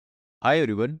Hi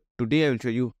everyone, today I will show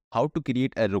you how to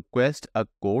create a request a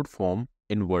code form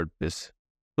in WordPress.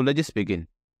 So let's just begin.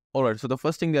 Alright, so the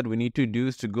first thing that we need to do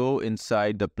is to go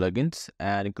inside the plugins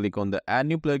and click on the add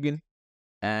new plugin.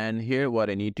 And here what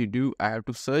I need to do, I have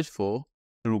to search for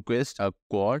request a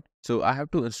quad. So I have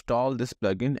to install this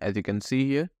plugin as you can see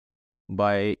here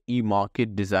by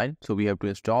eMarket Design. So we have to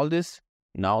install this.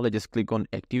 Now let's just click on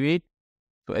activate.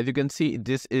 So as you can see,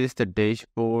 this is the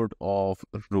dashboard of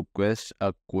request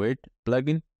a quit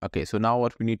plugin. Okay, so now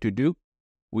what we need to do,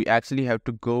 we actually have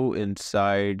to go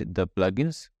inside the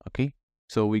plugins. Okay,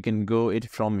 so we can go it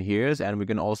from here and we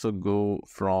can also go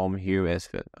from here as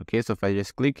well. Okay, so if I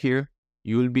just click here,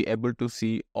 you will be able to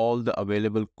see all the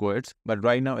available quotes. But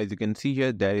right now, as you can see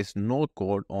here, there is no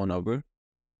code on our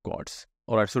quotes.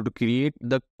 Alright, so to create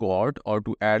the quad or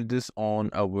to add this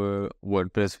on our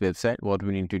WordPress website, what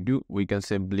we need to do, we can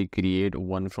simply create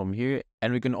one from here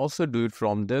and we can also do it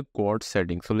from the quad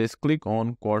settings. So let's click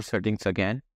on quad settings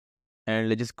again and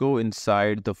let's just go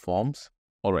inside the forms.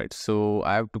 Alright, so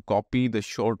I have to copy the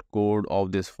short code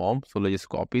of this form. So let's just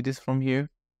copy this from here.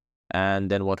 And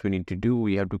then what we need to do,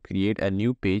 we have to create a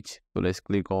new page. So let's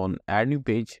click on add new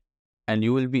page. And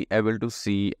you will be able to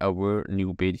see our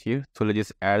new page here. So let's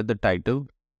just add the title.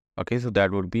 Okay, so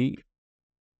that would be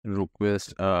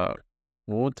request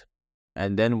mode.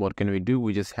 And then what can we do?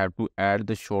 We just have to add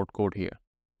the short code here.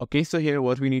 Okay, so here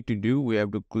what we need to do, we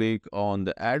have to click on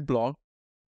the add block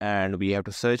and we have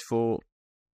to search for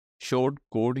short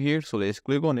code here. So let's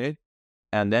click on it.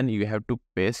 And then you have to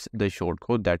paste the short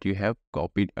code that you have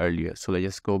copied earlier. So let's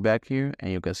just go back here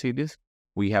and you can see this.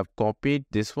 We have copied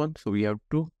this one, so we have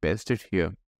to paste it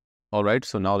here. Alright,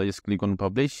 so now let's click on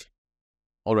publish.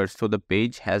 Alright, so the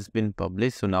page has been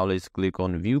published. So now let's click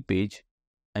on view page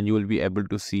and you will be able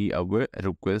to see our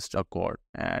request accord.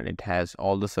 And it has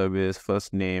all the service,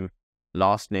 first name,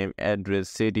 last name, address,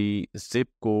 city, zip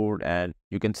code, and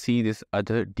you can see this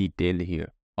other detail here.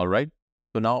 Alright,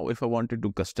 so now if I wanted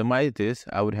to customize this,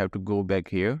 I would have to go back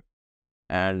here.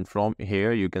 And from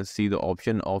here, you can see the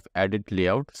option of edit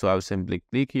layout. So I'll simply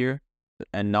click here.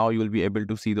 And now you will be able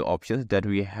to see the options that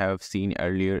we have seen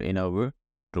earlier in our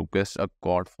request a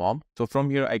quad form. So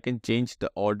from here, I can change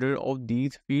the order of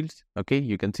these fields. Okay,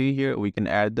 you can see here, we can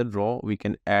add the row, we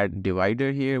can add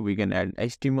divider here, we can add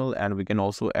HTML, and we can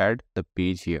also add the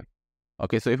page here.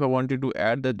 Okay, so if I wanted to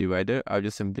add the divider, I'll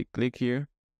just simply click here.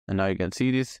 And now you can see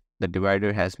this, the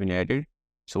divider has been added.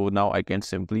 So now I can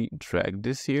simply drag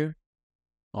this here.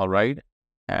 All right,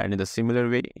 and in the similar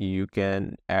way you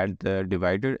can add the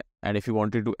divider, and if you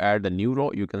wanted to add a new row,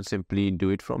 you can simply do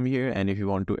it from here. And if you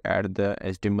want to add the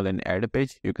HTML and add a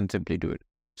page, you can simply do it.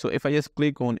 So if I just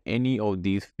click on any of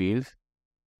these fields,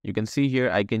 you can see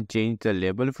here I can change the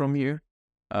label from here.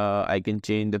 I can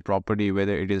change the property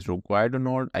whether it is required or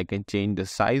not. I can change the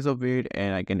size of it,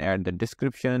 and I can add the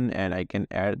description, and I can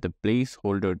add the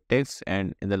placeholder text,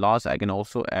 and in the last I can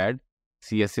also add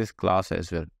CSS class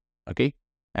as well. Okay.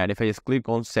 And if I just click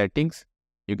on settings,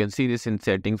 you can see this in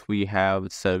settings, we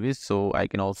have service. So I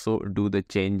can also do the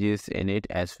changes in it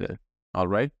as well. All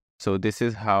right. So this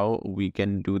is how we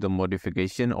can do the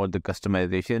modification or the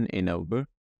customization in our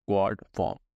quad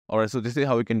form. All right. So this is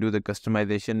how we can do the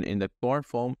customization in the quad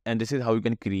form. And this is how you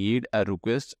can create a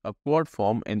request, a quad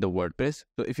form in the WordPress.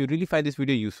 So if you really find this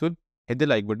video useful, hit the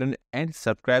like button and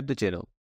subscribe the channel.